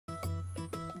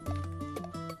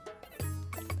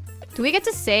Do we get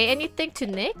to say anything to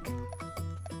Nick?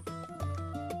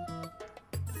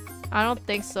 I don't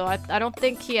think so. I don't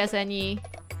think he has any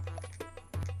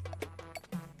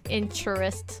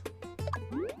interest.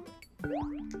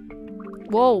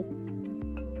 Whoa.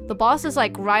 The boss is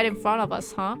like right in front of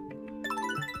us, huh?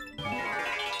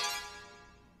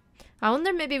 I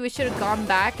wonder maybe we should have gone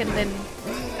back and then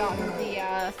gotten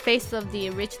the face of the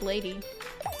rich lady.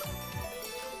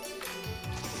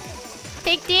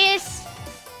 Take this!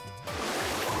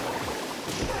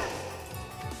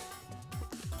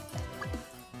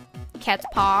 Cat's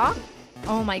paw.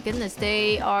 Oh my goodness,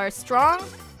 they are strong.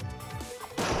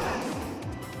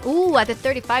 Ooh, I did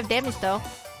 35 damage though.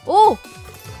 Ooh!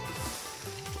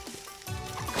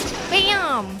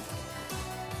 Bam!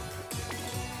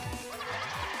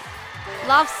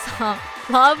 Love song.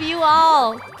 Love you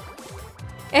all.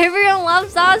 Everyone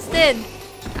loves Austin.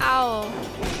 Ow.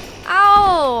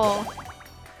 Ow!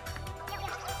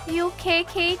 You okay,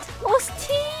 Kate?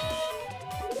 Austin!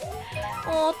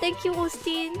 Oh, thank you,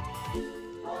 Austin.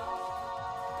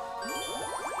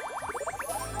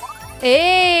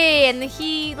 Hey, and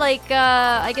he like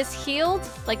I guess healed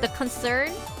like the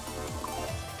concern.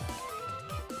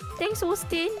 Thanks,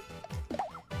 Austin.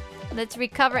 Let's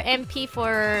recover MP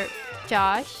for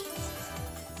Josh.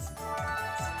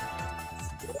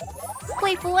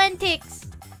 Playful antics.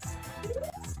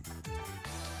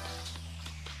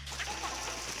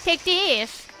 Take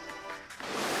this.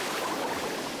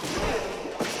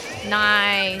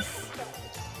 Nice.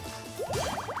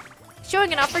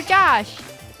 Showing it off for Josh.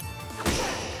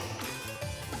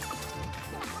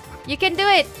 You can do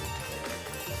it.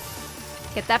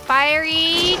 Get that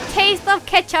fiery taste of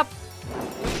ketchup.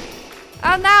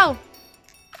 Oh no.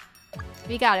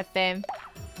 We got it, fam.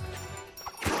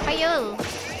 Hiyo.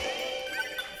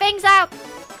 Fangs out.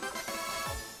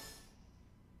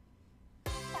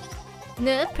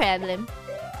 No problem.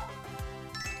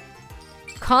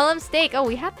 Column steak. Oh,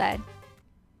 we had that.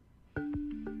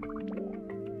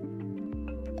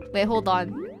 Wait, hold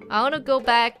on. I want to go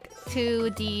back to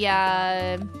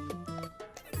the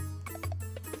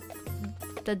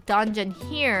dungeon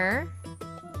here.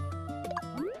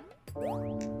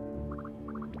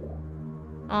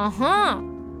 Uh-huh.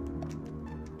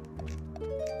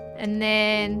 And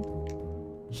then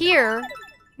here,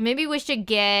 maybe we should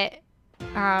get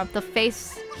the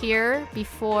face here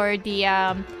before the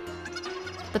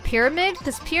pyramid,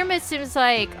 because pyramid seems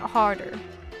like harder.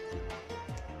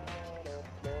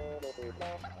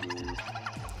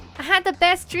 I had the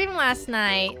best dream last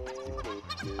night.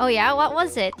 Oh yeah, what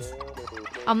was it?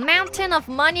 A mountain of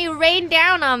money rained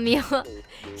down on me.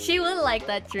 She would like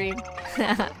that dream.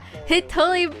 It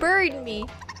totally buried me.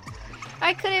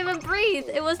 I couldn't even breathe.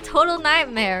 It was total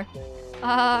nightmare.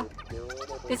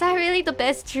 Is that really the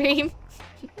best dream?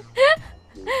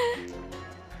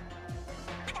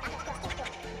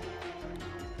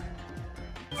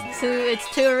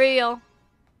 It's too real.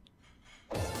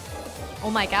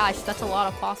 Oh my gosh, that's a lot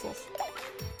of fossils.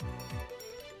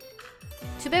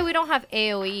 Too bad we don't have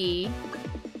AoE.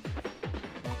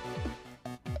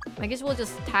 I guess we'll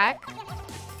just attack.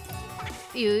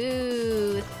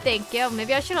 Ew, thank you.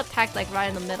 Maybe I should attack like right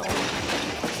in the middle.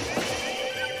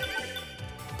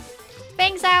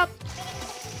 Fangs out!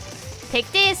 Take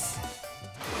this!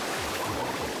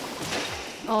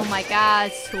 Oh my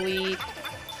god, sweet.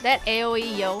 That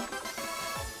AoE, yo.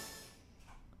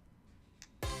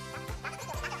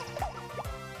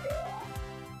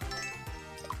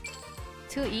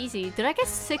 Too easy. Did I get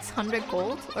 600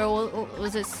 gold? Or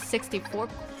was it 64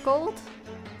 gold?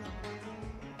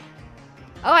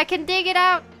 Oh, I can dig it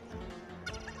out!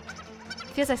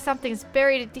 Feels like something's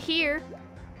buried here.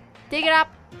 Dig it up!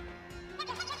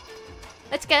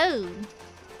 Let's go!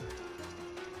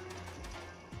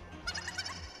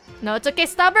 No, it's okay,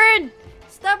 stubborn!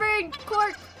 Stubborn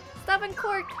cork! Stubborn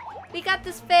cork! We got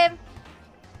this, fam!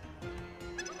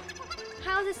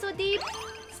 How is it so deep?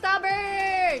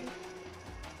 Stubborn!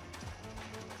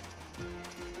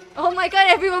 Oh my god,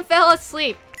 everyone fell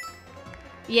asleep!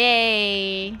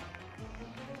 Yay!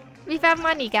 We found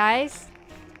money, guys.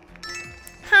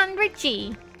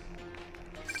 100G.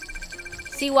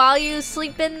 See, while you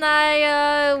sleeping,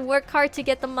 I work hard to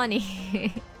get the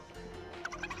money.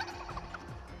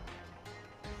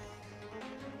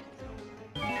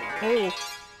 Oh,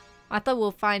 I thought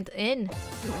we'll find inn.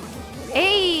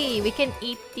 Hey, we can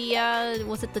eat the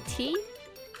was it the tea?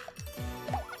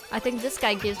 I think this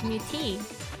guy gives me tea.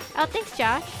 Oh, thanks,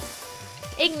 Josh.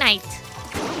 Ignite.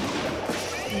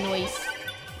 Nice.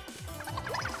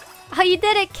 Oh, you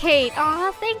did it, Kate.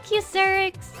 Aw, thank you,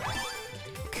 Zerix.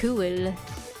 Cool.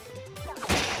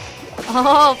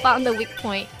 Oh, found the weak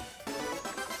point.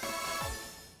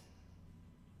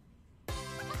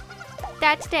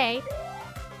 that today.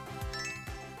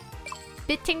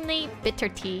 Bittingly bitter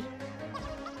tea.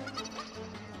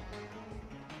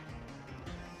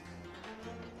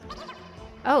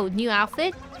 Oh, new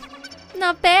outfit?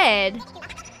 Not bad.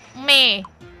 Meh.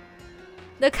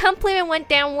 The compliment went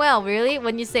down well, really?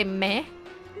 When you say meh?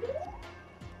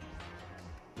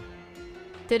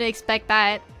 Didn't expect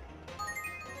that.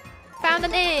 Found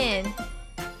an inn.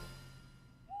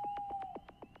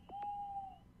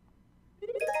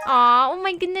 Aw, oh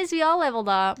my goodness, we all leveled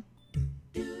up.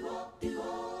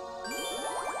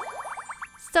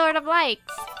 Sort of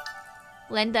likes.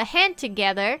 Lend a hand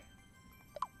together.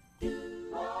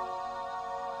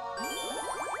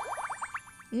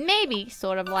 Maybe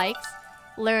sort of likes.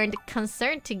 Learned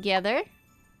concern together.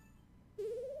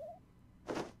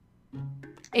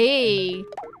 Hey.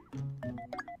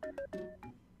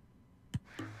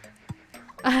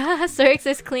 Cyrix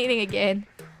is cleaning again.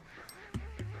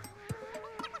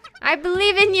 I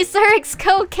believe in you, Cyrix!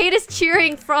 Go! Kate is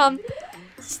cheering from...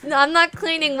 I'm not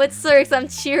cleaning with Cyrix, I'm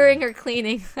cheering her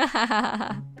cleaning.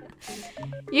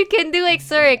 You can do it,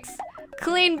 Cyrix!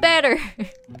 Clean better!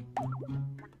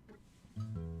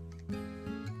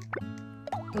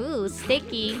 Ooh,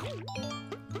 sticky.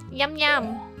 Yum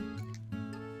yum.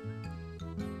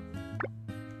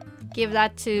 Give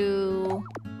that to...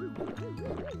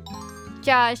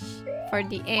 Josh for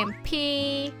the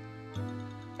MP.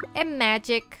 And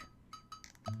magic.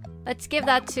 Let's give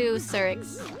that to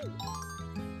Cyrix.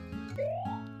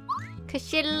 Cause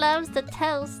she loves the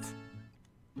toast.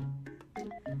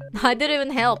 I didn't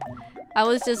even help. I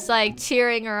was just like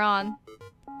cheering her on.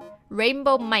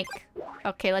 Rainbow Mike.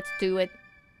 Okay, let's do it.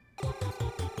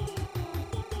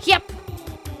 Yep!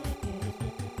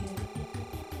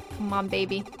 Come on,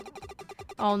 baby.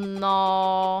 Oh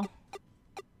no.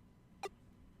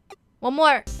 One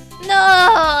more.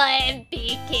 No!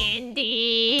 MP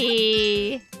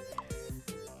candy!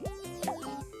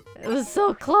 It was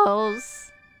so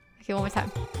close. Okay, one more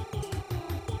time.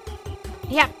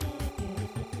 Yeah.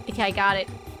 Okay, I got it.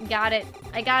 Got it.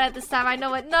 I got it this time. I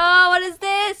know it. No! What is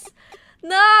this?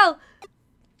 No!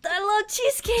 I love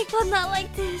cheesecake, but not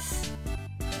like this.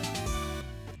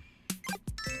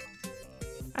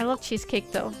 I love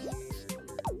cheesecake though.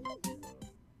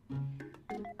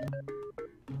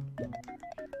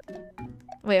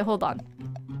 Wait, hold on.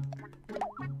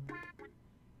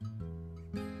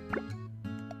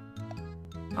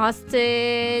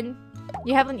 Austin,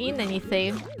 you haven't eaten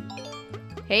anything.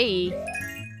 Hey.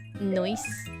 Nice.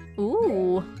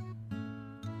 Ooh.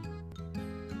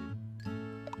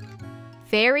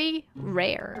 Very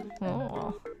rare.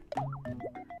 Oh.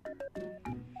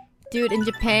 Dude, in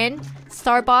Japan,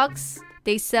 Starbucks,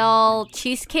 they sell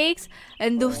cheesecakes,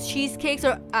 and those cheesecakes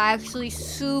are actually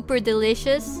super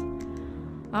delicious.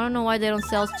 I don't know why they don't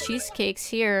sell cheesecakes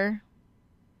here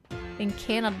in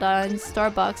Canada in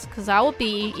Starbucks, because I would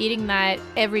be eating that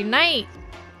every night.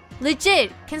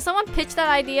 Legit! Can someone pitch that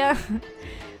idea?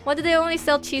 Why do they only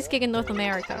sell cheesecake in North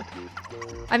America?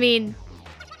 I mean,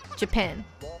 Japan.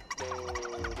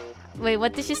 Wait,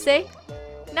 what did she say?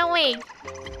 No, wait.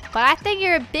 But I think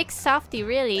you're a big softie,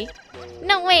 really.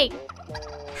 No, wait.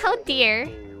 How dear.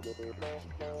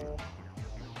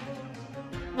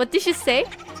 What did she say?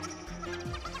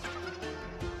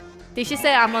 Did she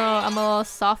say I'm a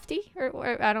softie?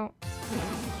 Or I don't...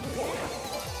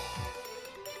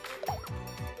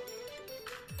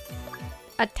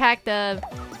 Attack the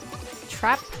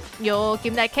trap. Yo,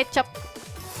 give me that ketchup.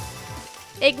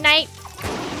 Ignite.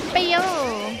 Bayo.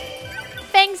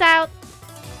 Fangs out.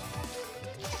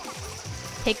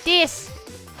 Take this.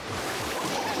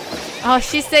 Oh,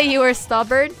 she said you were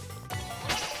stubborn?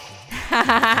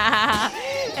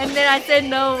 And then I said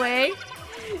no way.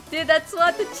 Dude, that's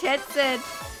what the chat said.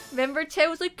 Remember, chat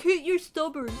was like, Kate, you're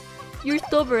stubborn. You're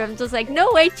stubborn. I'm just like,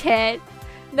 no way, chat.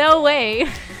 No way.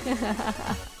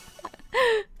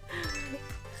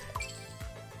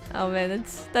 Oh man,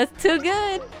 that's too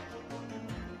good.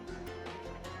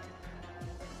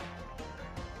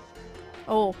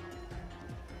 Oh.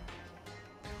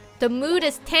 The mood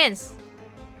is tense.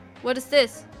 What is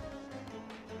this?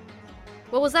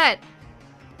 What was that?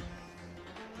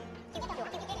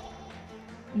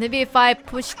 Maybe if I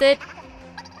pushed it.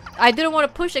 I didn't want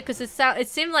to push it because it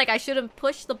seemed like I shouldn't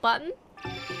push the button.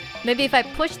 Maybe if I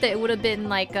pushed it, it would have been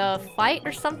like a fight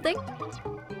or something.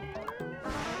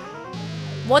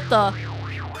 What the?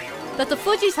 That's a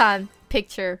Fujisan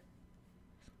picture.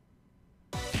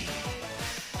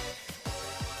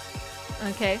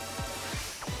 Okay.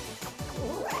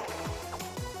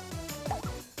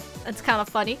 That's kind of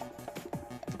funny.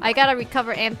 I gotta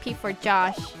recover MP for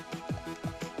Josh.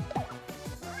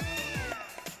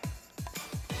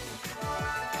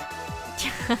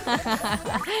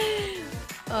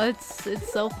 Oh,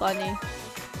 it's so funny.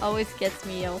 Always gets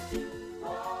me, yo.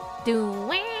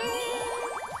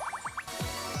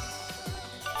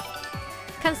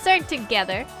 Concerned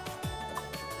together.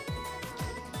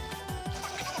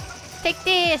 Take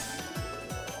this.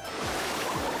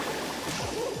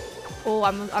 Oh,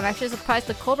 I'm actually surprised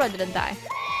the cobra didn't die.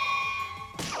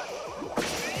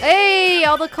 Hey,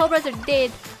 all the cobras are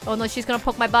dead. Oh no, she's gonna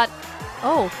poke my butt.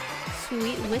 Oh,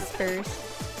 sweet whispers.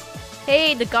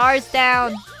 Hey, the guard's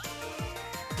down.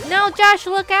 No, Josh,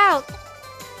 look out.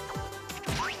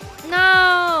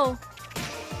 No.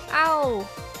 Ow.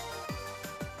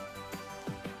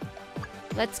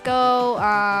 Let's go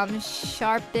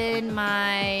sharpen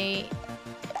my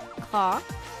claw.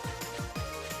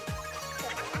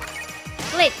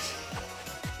 Glitch.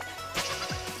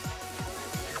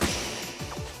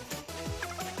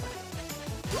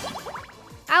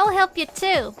 I'll help you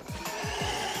too.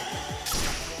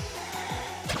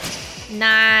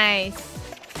 Nice.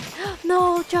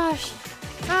 No, Josh.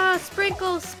 Ah,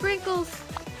 sprinkles, sprinkles.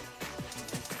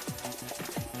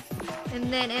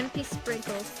 And then empty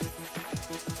sprinkles.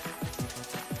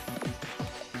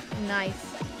 Nice.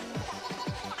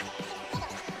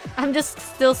 I'm just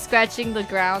still scratching the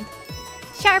ground.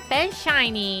 Sharp and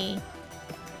shiny.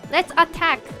 Let's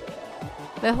attack.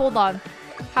 Wait, hold on.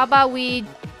 How about we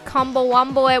combo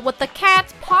wombo it with the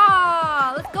cat's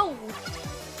paw? Let's go.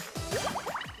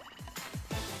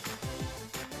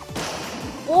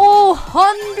 Oh,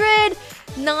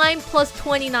 109 plus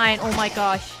 29. Oh my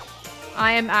gosh.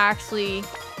 I am actually...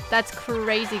 That's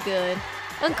crazy good.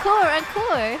 Encore,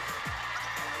 encore.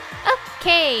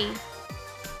 Okay.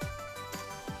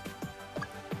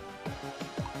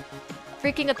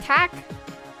 Freaking attack.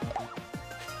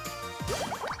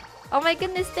 Oh my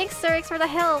goodness, thanks Sirix for the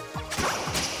help.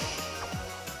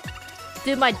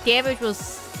 Dude, my damage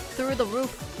was through the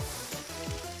roof.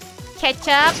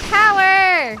 Ketchup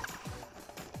power!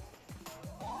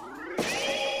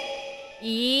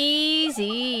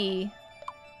 Easy.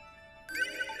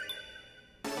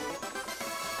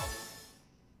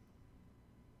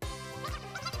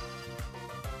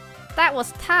 That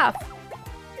was tough.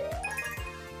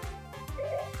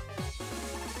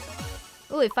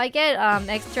 Ooh, if I get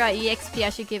extra EXP, I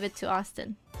should give it to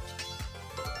Austin.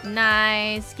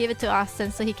 Nice. Give it to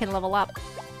Austin so he can level up.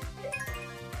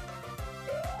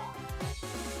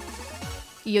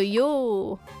 Yo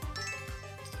yo.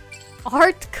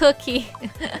 Art cookie.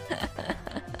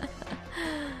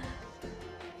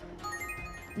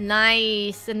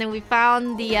 Nice. And then we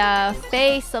found the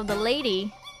face of the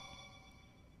lady.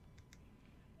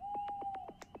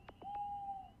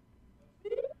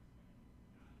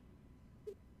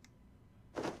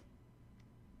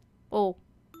 Oh.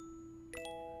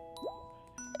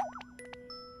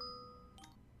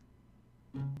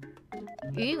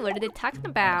 Ew, what are they talking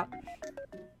about?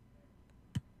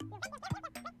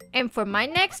 And for my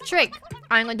next trick,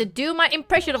 I'm going to do my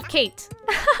impression of Kate.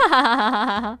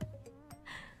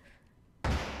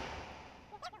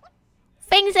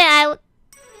 Things out.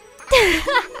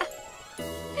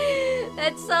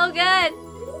 That's so good.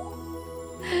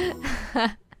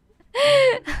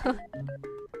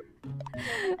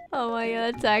 Oh my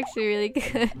god, that's actually really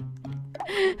good.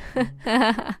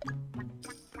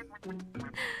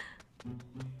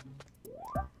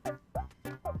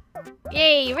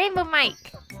 Yay, rainbow mic.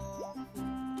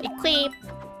 Equip.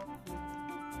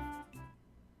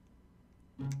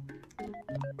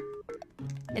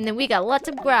 And then we got lots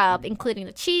of grub, including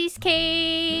the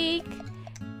cheesecake,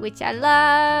 which I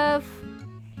love.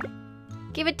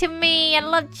 Give it to me, I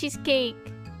love cheesecake.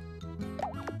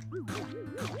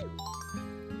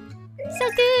 So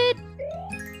good.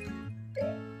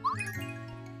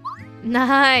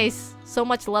 Nice. So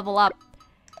much level up.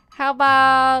 How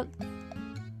about...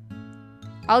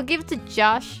 I'll give it to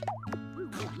Josh.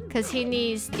 Because he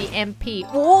needs the MP.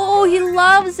 Oh, he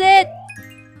loves it!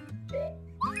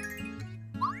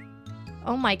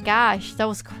 Oh my gosh, that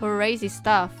was crazy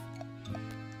stuff.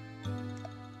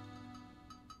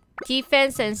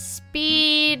 Defense and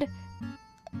speed.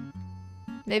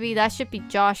 Maybe that should be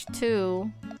Josh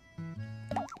too.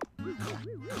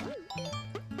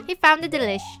 He found the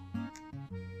delish.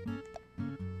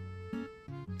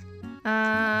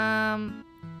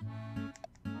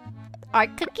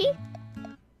 Art cookie?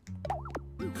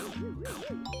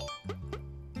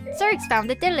 Zerg's found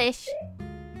the delish.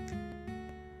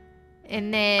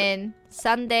 And then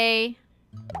Sunday,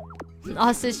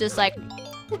 us is just like,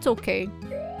 it's okay.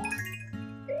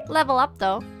 Level up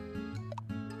though.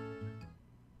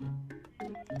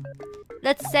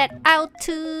 Let's set out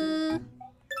to...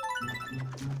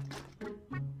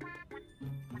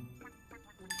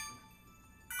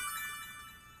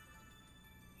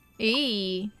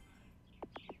 Eee.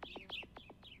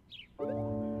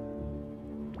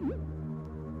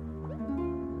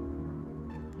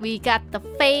 We got the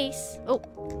face. Oh.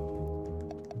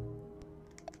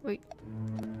 Wait.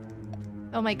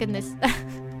 Oh my goodness.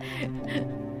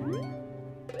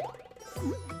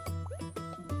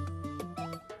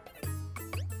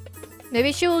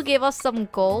 Maybe she will give us some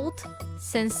gold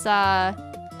since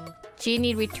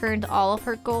Jeannie returned all of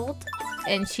her gold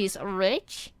and she's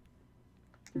rich.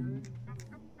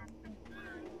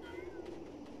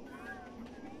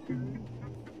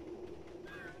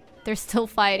 They're still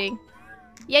fighting.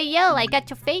 Yeah, yo, I got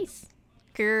your face,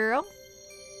 girl.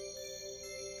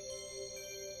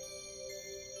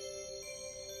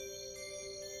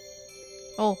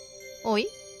 Oh, oi.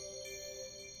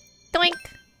 Doink.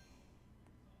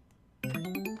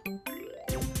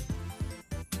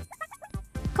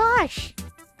 Gosh.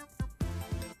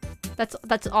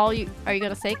 That's all you are you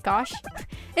gonna say? Gosh.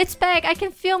 It's back. I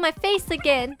can feel my face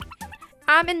again.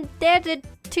 I'm indebted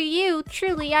to you.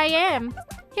 Truly, I am.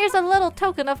 Here's a little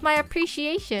token of my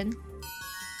appreciation.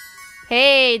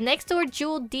 Hey, next door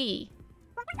Jewel D.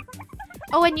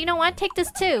 Oh, and you know what? Take this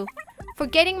too. For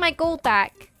getting my gold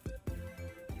back.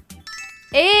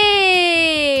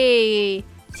 Hey!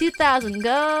 2,000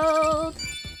 gold.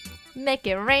 Make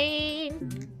it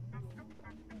rain.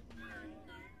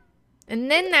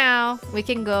 And then now, we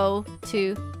can go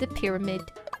to the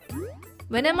pyramid.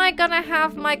 When am I gonna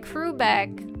have my crew back?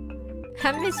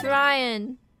 I miss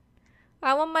Ryan.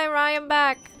 I want my Ryan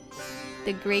back.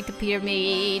 The Great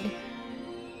Pyramid.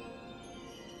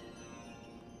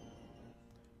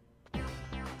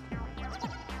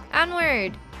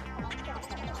 Onward.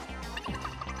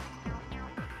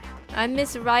 I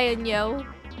miss Ryan, yo.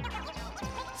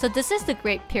 So this is the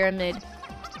Great Pyramid.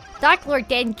 Dark Lord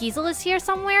Dan Giesel is here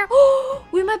somewhere.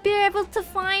 We might be able to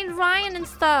find Ryan and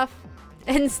stuff.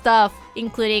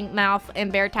 Including Mouth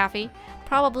and Bear Taffy.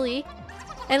 Probably.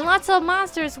 And lots of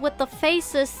monsters with the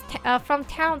faces from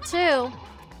town too.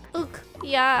 Ook,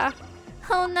 yeah.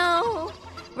 Oh no.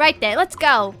 Right there, let's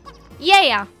go.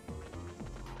 Yeah.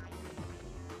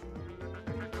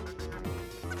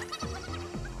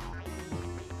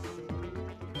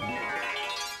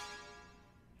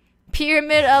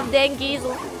 Pyramid of Dan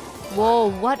Giesel.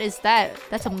 Whoa, what is that?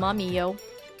 That's a mummy, yo.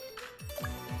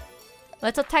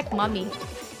 Let's attack mummy.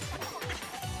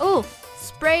 Ooh,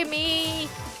 spray me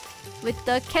with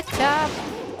the ketchup.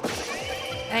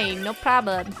 Hey, no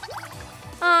problem.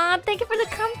 Aw, thank you for the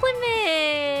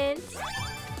compliment.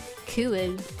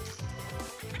 Cool.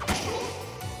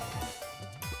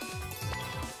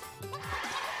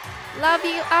 Love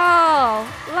you all.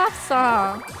 Love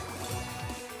song.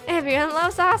 Everyone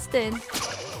loves Austin.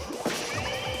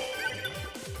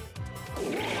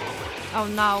 Oh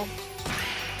no.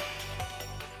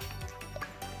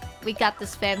 We got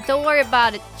this, fam. Don't worry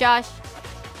about it, Josh.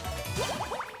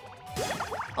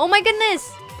 Oh my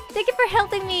goodness! Thank you for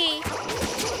helping me!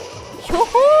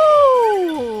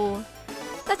 Yoo-hoo!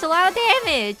 That's a lot of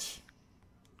damage!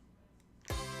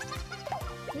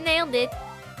 Nailed it.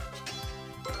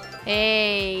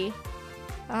 Hey.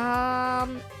 I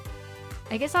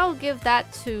guess I'll give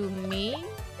that to me.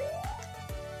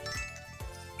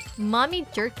 Mommy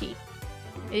jerky.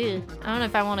 Ew, I don't know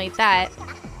if I want to eat that.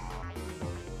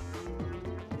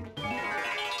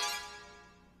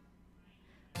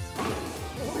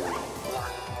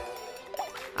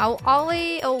 I'll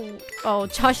always... Oh,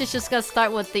 Josh is just gonna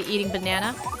start with the eating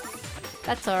banana.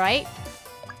 That's alright.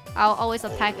 I'll always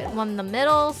attack one in the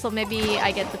middle, so maybe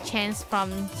I get the chance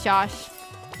from Josh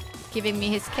giving me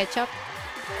his ketchup.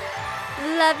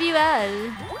 Love you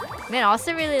all. Man,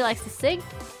 Austin really likes to sing.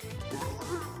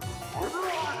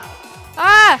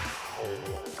 Ah!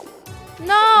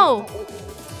 No!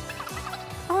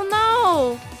 Oh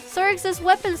no! Sorix's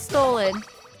weapon stolen.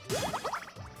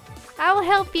 I will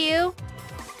help you.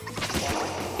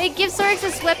 Hey, give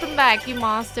Sorix's weapon back, you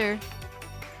monster.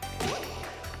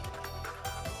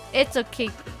 It's okay.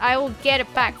 I will get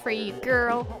it back for you,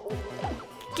 girl.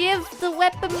 Give the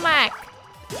weapon back.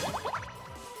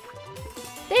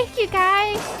 Thank you,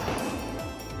 guys.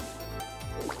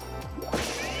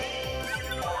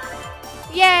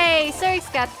 Yay!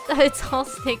 Sorix got... It's all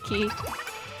sticky.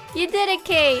 You did it,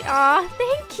 Kate. Aw,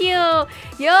 thank you.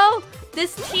 Yo,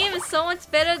 this team is so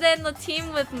much better than the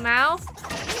team with Mouth.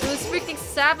 It was freaking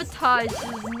sabotage.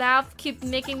 Mouth keep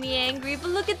making me angry. But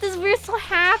look at this, we're so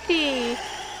happy.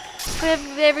 We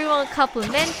have everyone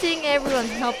complimenting, everyone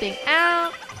helping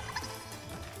out.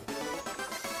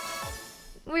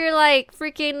 We're like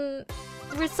freaking...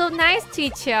 We're so nice to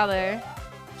each other.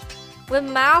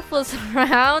 When Mouth was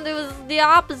around, it was the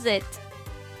opposite.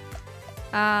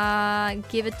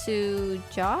 Give it to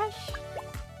Josh.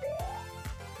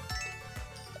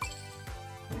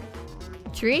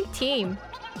 Dream team.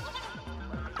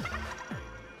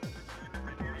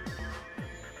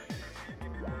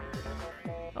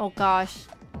 Oh gosh.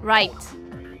 Right.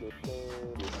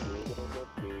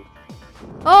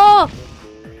 Oh!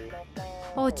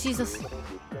 Oh Jesus.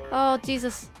 Oh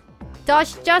Jesus.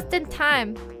 Dodge just in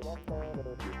time.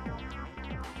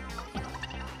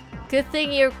 Good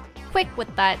thing you're quick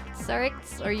with that,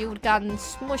 Sirix, or you would gotten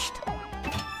smushed.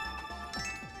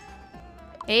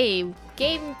 Hey,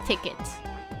 game ticket.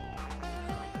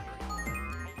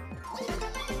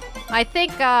 I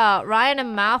think Ryan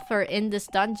and Mouth are in this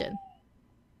dungeon.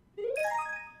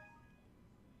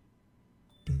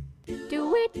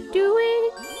 Do it, do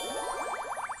it.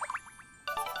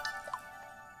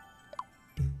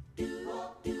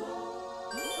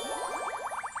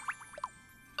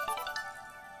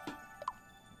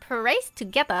 Race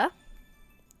together.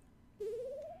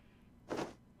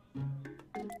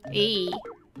 Hey.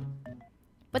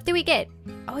 What do we get?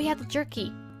 Oh yeah, the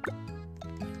jerky.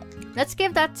 Let's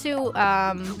give that to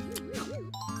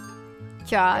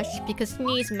Josh because he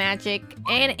needs magic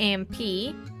and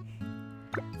MP.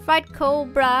 Fried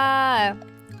cobra.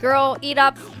 Girl, eat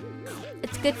up.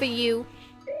 It's good for you.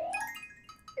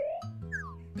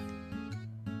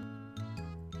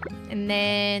 And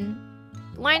then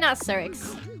why not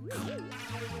Sirix?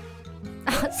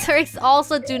 Sirix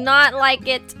also do not like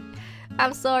it.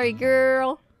 I'm sorry,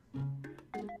 girl.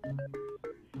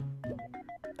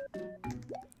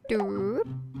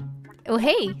 Oh,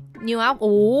 hey. New album.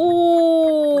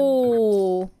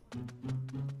 Oh.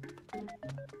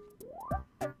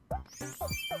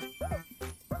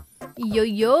 Yo,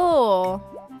 yo.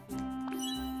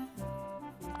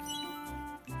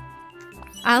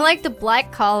 I like the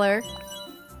black color.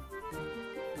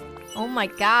 Oh my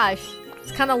gosh.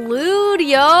 It's kind of lewd,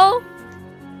 yo.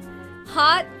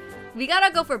 Hot. We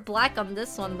gotta go for black on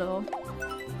this one, though.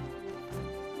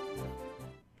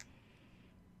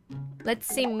 Let's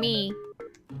see me.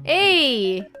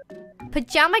 Hey!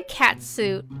 Pajama cat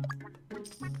suit.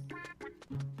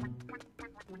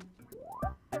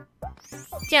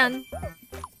 Jan.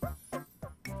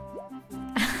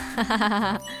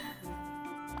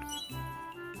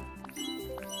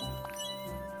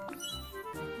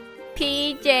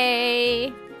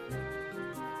 PJ.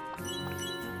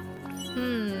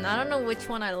 I don't know which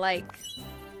one I like.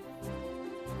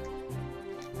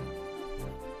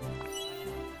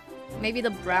 Maybe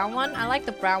the brown one? I like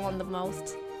the brown one the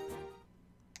most.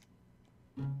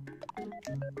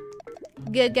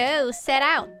 Go, set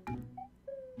out.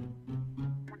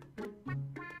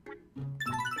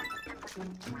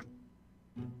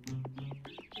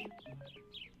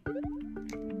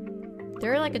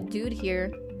 There's like a dude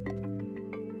here.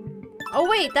 Oh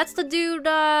wait, that's the dude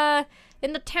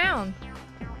in the town.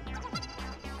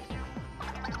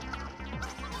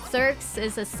 Sirix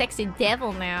is a sexy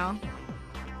devil now.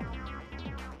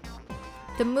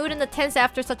 The mood in the tents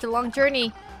after such a long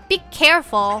journey. Be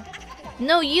careful.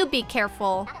 No, you be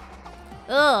careful.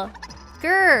 Ugh.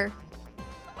 Grr.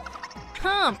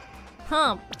 Hump.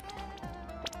 Hump.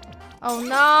 Oh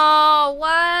no,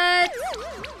 what?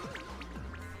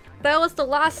 That was the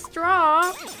last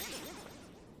straw.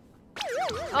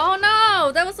 Oh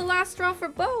no, that was the last straw for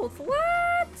both.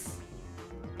 What?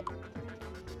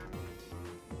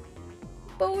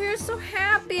 But we're so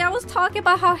happy. I was talking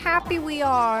about how happy we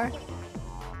are.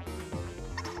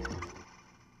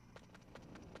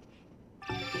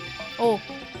 Oh.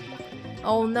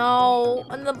 Oh no.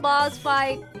 On the boss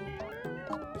fight.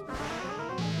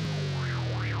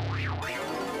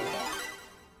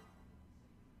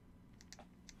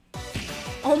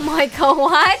 Oh my god,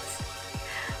 what?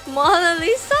 Mona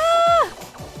Lisa?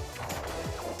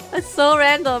 That's so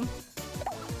random.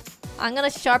 I'm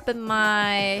gonna sharpen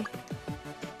my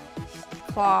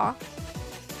claw.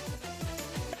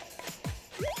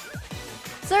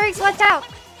 Sirix, watch out!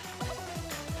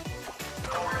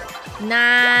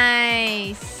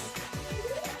 Nice.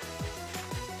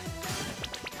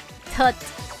 Tut.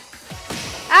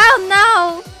 Oh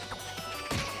no!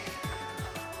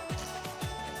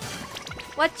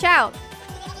 Watch out!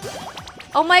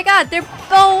 Oh my god, they're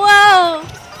whoa!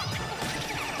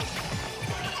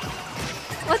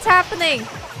 What's happening?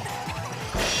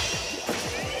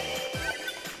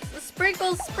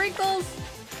 Sprinkles, sprinkles.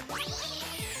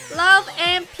 Love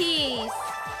and peace.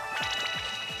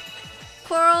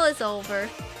 Coral is over.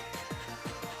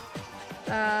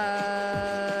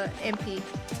 MP.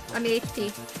 I mean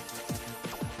HP.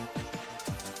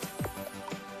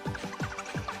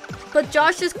 But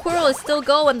Josh's Coral is still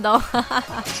going though.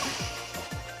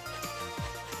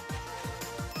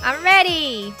 I'm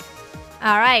ready.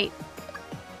 All right.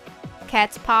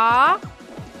 Cat's paw.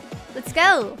 Let's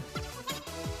go.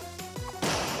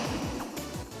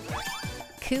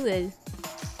 Cool.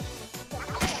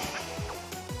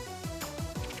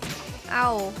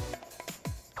 Ow.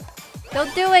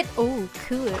 Don't do it. Oh,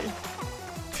 cool.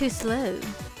 Too slow.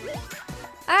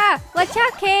 Ah, watch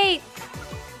out, Kate.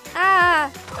 Ah.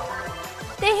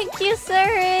 Thank you,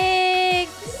 Sir.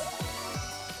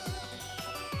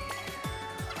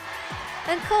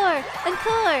 Encore.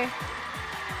 Encore.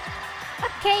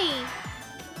 Okay.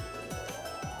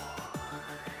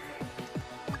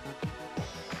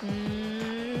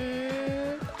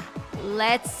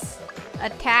 Let's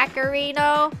attack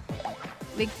Reno.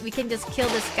 We can just kill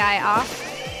this guy off.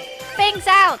 Fangs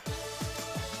out!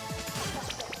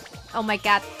 Oh my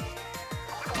god.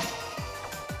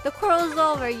 The crow's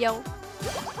over, yo.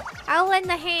 I'll lend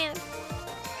a hand.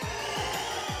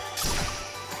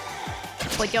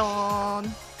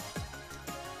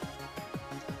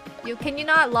 Can you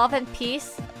not love and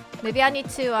peace? Maybe I need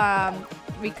to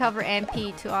recover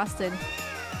MP to Austin.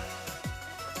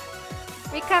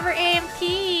 Recover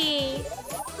MP!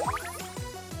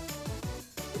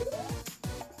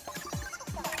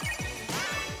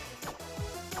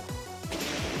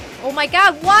 Oh my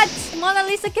god, what? Mona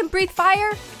Lisa can breathe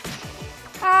fire?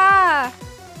 Ah!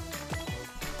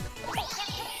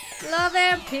 Love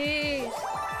and peace!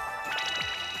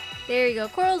 There you go,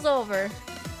 Coral's over.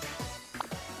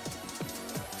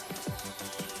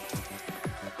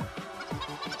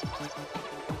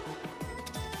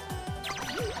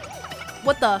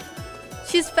 What the?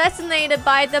 She's fascinated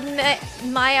by the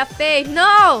Maya Faye.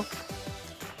 No!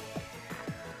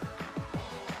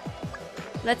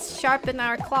 Let's sharpen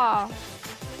our claw.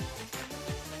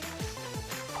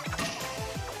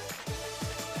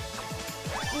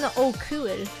 No, oh,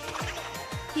 cool.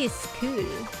 He's cool.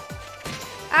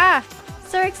 Ah!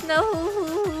 Zerx,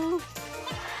 no!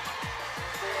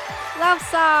 Love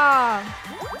song!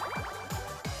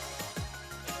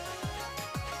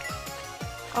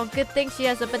 Oh, good thing she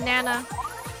has a banana.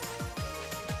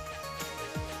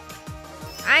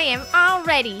 I am all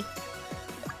ready.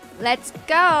 Let's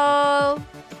go!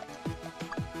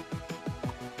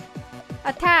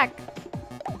 Attack!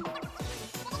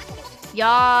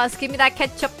 Yes, give me that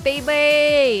ketchup,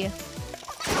 baby!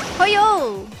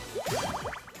 Hoyo!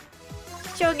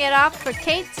 Showing it off for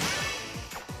Kate.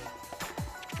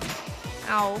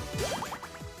 Ow.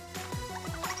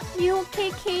 You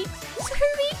okay, Kate?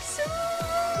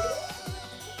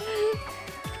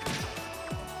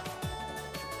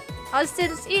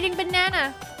 Austin's eating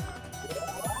banana.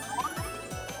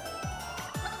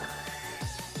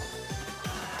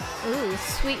 Ooh,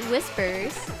 sweet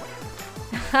whispers.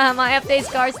 My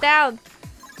update guards down.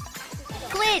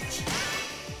 Glitch!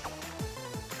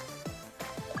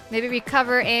 Maybe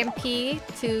recover MP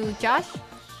to Josh?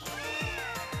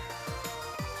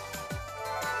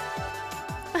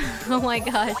 Oh my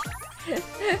gosh.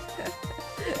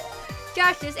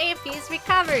 Josh's MP is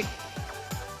recovered.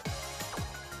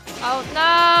 Oh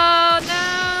no, no,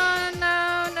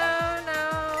 no, no, no.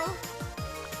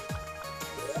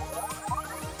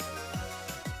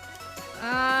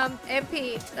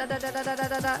 MP. Da da da da da da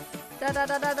da da da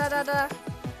da da da da da.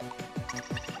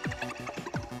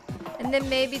 And then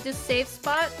maybe do safe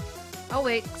spot. Oh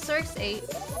wait, Zerx 8.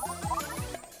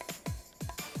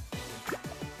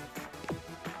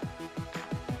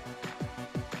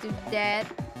 Do that.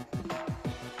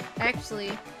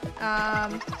 Actually,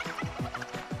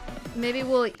 maybe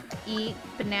we'll eat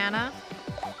banana.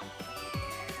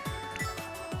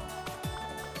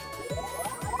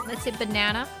 Let's eat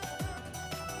banana.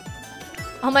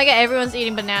 Oh my god, everyone's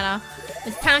eating banana.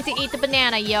 It's time to eat the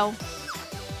banana, yo.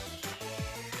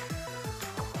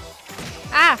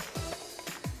 Ah!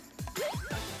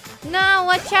 No,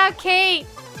 watch out, Kate!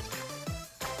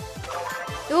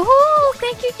 Woohoo!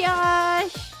 Thank you,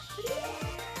 Josh!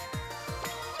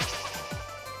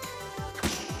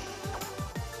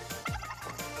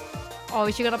 Oh,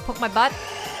 is she gonna poke my butt?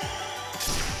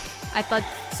 I thought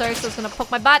Zerx was gonna poke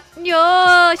my butt.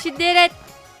 Yo, she did it!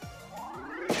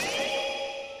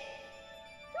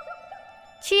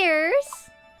 Cheers!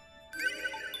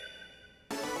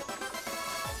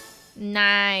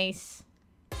 Nice.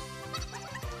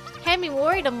 Had me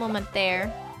worried a moment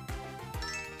there.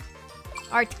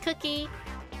 Art cookie.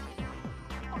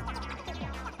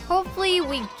 Hopefully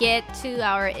we get to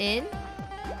our inn.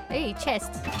 Hey,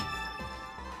 chest.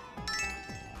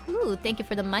 Ooh, thank you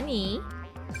for the money.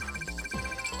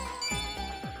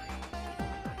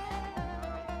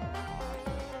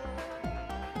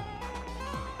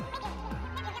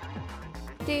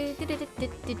 Do do do do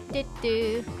do do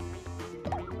do.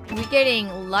 We're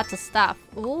getting lots of stuff.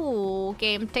 Ooh,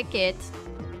 game ticket.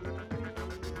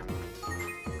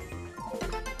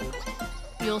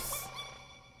 Yes.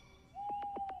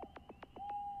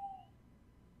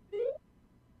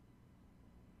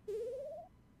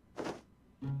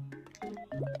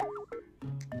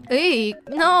 Hey,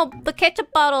 no, the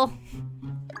ketchup bottle.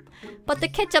 But the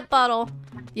ketchup bottle.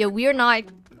 Yeah,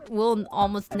 we'll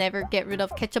almost never get rid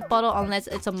of ketchup bottle unless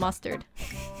it's a mustard.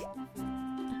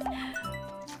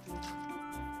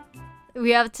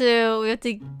 we have to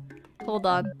hold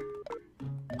on.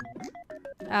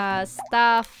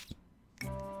 Stuff.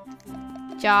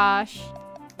 Josh.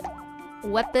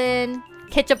 Weapon.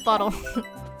 Ketchup bottle.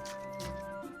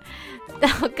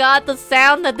 Oh god, the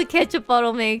sound that the ketchup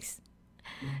bottle makes.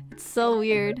 It's so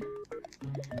weird.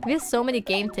 We have so many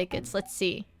game tickets. Let's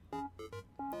see.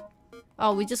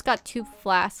 Oh, we just got 2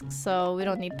 flasks, so we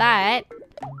don't need that.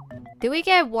 Did we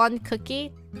get 1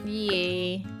 cookie?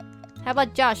 Yay. How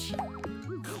about Josh?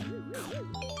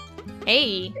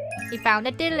 Hey, he found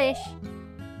a delish.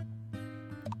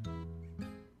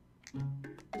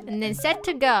 And then set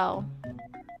to go.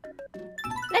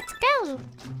 Let's go.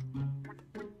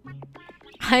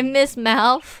 I miss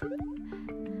Malf.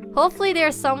 Hopefully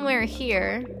they're somewhere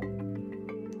here.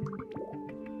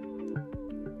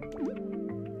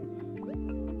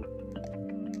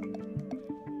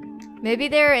 Maybe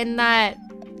they're in that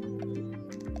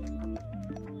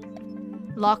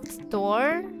locked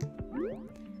door.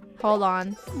 Hold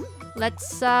on.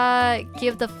 Let's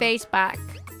give the face back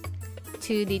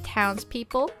to the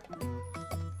townspeople.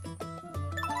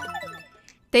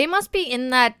 They must be in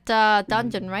that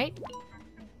dungeon, right?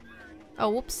 Oh,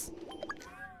 whoops.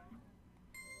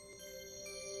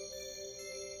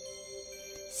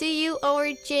 See you,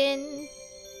 Origin.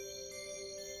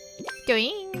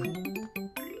 Doing.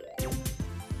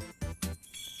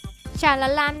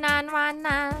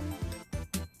 Cha-la-la-nan-wan-nan.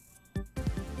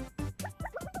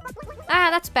 Ah,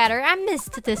 that's better. I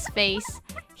missed this face.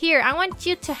 Here, I want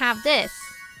you to have this.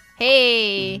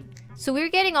 Hey. So we're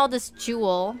getting all this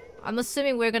jewel. I'm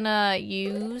assuming we're gonna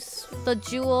use the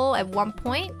jewel at one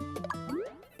point.